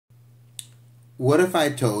What if I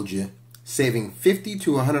told you saving $50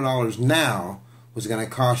 to $100 now was going to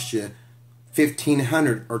cost you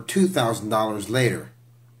 $1,500 or $2,000 later?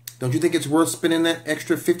 Don't you think it's worth spending that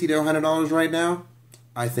extra $50 to $100 right now?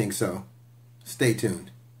 I think so. Stay tuned.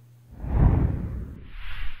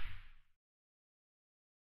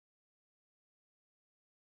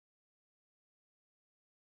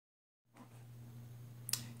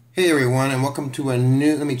 Hey everyone, and welcome to a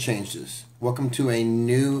new, welcome to a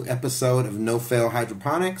new episode of No Fail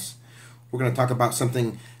Hydroponics. We're going to talk about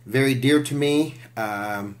something very dear to me,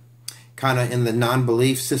 kind of in the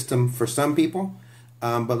non-belief system for some people,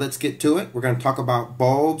 but let's get to it. We're going to talk about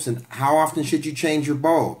bulbs and how often should you change your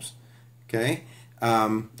bulbs, okay?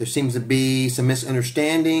 There seems to be some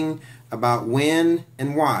misunderstanding about when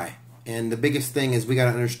and why, and the biggest thing is we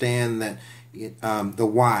got to understand that the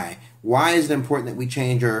why. Why is it important that we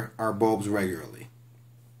change our bulbs regularly?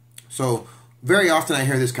 So very often I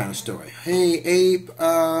hear this kind of story. Hey Ape,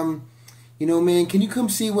 you know, man, can you come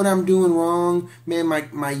see what I'm doing wrong? Man,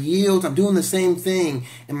 my yields, I'm doing the same thing,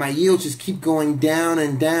 and my yields just keep going down,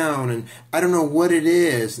 and I don't know what it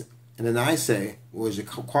is. And then I say, well, is your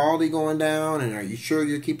quality going down? And are you sure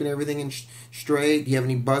you're keeping everything in straight? Do you have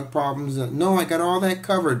any bug problems? No, I got all that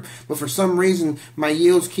covered. But for some reason, my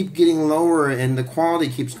yields keep getting lower and the quality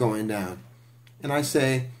keeps going down. And I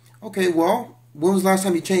say, okay, well, when was the last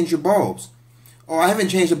time you changed your bulbs? Oh, I haven't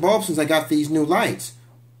changed the bulbs since I got these new lights.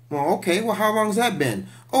 Well, okay, well, how long has that been?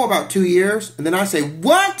 Oh, about 2 years. And then I say,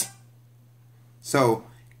 what? So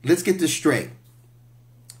let's get this straight.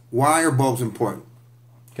 Why are bulbs important?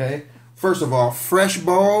 Okay. First of all, fresh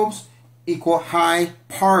bulbs equal high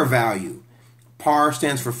PAR value. PAR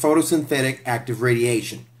stands for photosynthetic active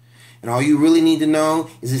radiation. And all you really need to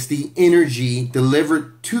know is it's the energy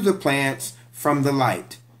delivered to the plants from the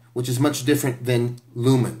light, which is much different than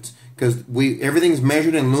lumens. Because everything's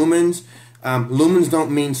measured in lumens. Lumens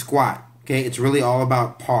don't mean squat. Okay, it's really all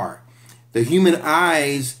about PAR. The human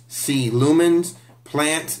eyes see lumens,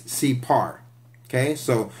 plants see PAR. Okay,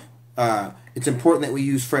 so it's important that we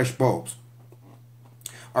use fresh bulbs.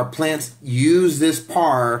 Our plants use this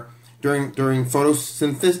PAR during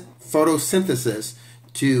photosynthesis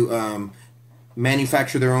to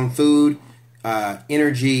manufacture their own food,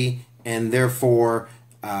 energy, and therefore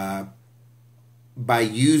by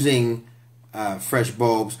using fresh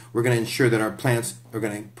bulbs, we're going to ensure that our plants are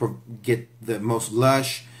going to get the most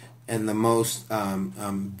lush and the most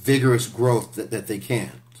vigorous growth that they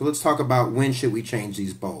can. So let's talk about when should we change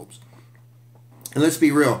these bulbs. And let's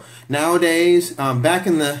be real. Nowadays, back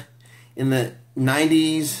in the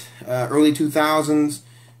 90s, early 2000s,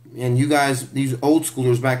 and you guys, these old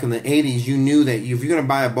schoolers back in the 80s, you knew that if you're going to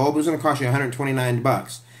buy a bulb, it was going to cost you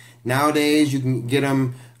 $129. Nowadays, you can get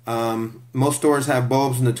them. Most stores have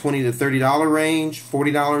bulbs in the $20 to $30 range,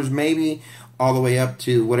 $40 maybe, all the way up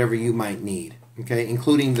to whatever you might need. Okay,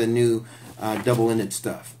 including the new double-ended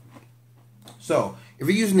stuff. So if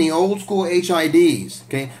you're using the old school HIDs,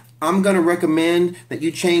 okay, I'm going to recommend that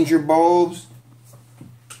you change your bulbs.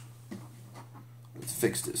 Let's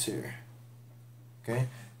fix this here. Okay.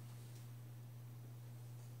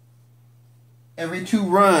 Every 2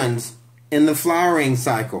 runs in the flowering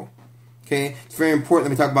cycle. Okay. It's very important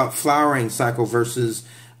that we talk about flowering cycle versus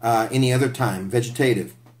any other time,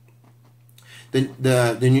 vegetative.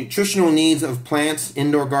 The nutritional needs of plants,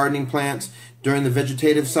 indoor gardening plants, during the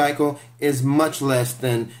vegetative cycle is much less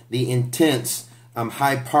than the intense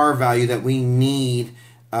high PAR value that we need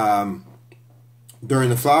during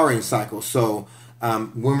the flowering cycle. So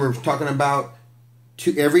when we're talking about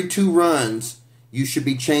every 2 runs, you should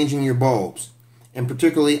be changing your bulbs. And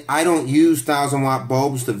particularly, I don't use 1,000-watt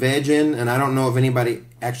bulbs to veg in, and I don't know if anybody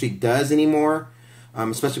actually does anymore,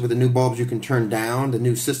 especially with the new bulbs you can turn down, the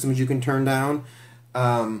new systems you can turn down.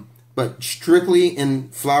 But strictly in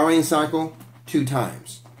flowering cycle, 2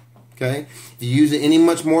 times. Okay? If you use it any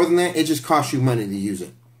much more than that, it just costs you money to use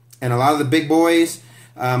it. And a lot of the big boys,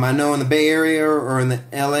 I know in the Bay Area or in the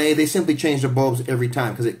LA, they simply change their bulbs every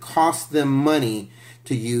time because it costs them money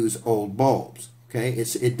to use old bulbs. Okay?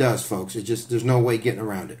 It does, folks. There's no way getting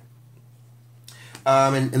around it.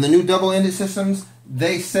 And the new double-ended systems,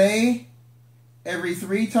 they say every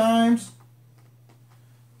 3 times.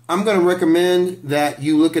 I'm going to recommend that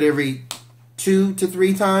you look at every 2 to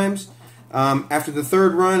 3 times. After the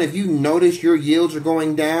 3rd run, if you notice your yields are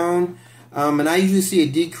going down, and I usually see a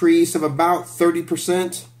decrease of about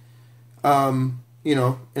 30%, you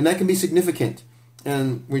know, and that can be significant.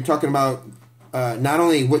 And we're talking about not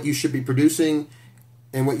only what you should be producing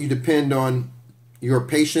and what you depend on your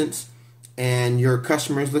patients and your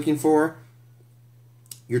customers looking for,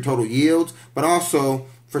 your total yields, but also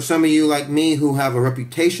for some of you like me who have a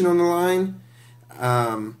reputation on the line,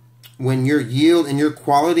 when your yield and your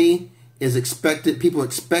quality is expected, people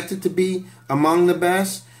expect it to be among the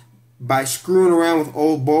best. By screwing around with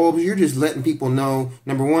old bulbs, you're just letting people know,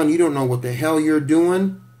 number one, you don't know what the hell you're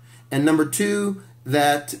doing, and number two,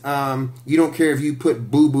 that you don't care if you put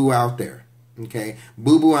boo-boo out there. Okay,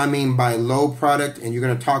 boo-boo I mean by low product, and you're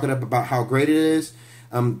going to talk it up about how great it is.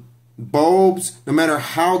 Bulbs, no matter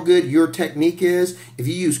how good your technique is, if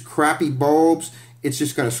you use crappy bulbs, it's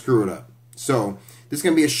just going to screw it up. So this is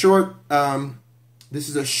going to be a short. This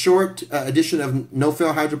is a short edition of No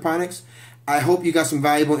Fail Hydroponics. I hope you got some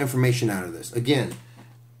valuable information out of this. Again,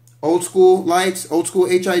 old school lights, old school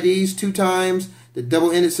HIDs 2 times. The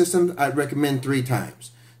double-ended system, I'd recommend 3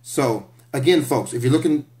 times. So again, folks, if you're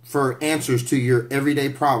looking for answers to your everyday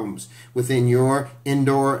problems within your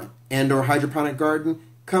indoor and/or hydroponic garden,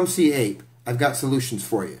 come see Ape. I've got solutions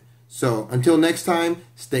for you. So until next time,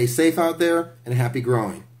 stay safe out there and happy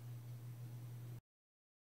growing.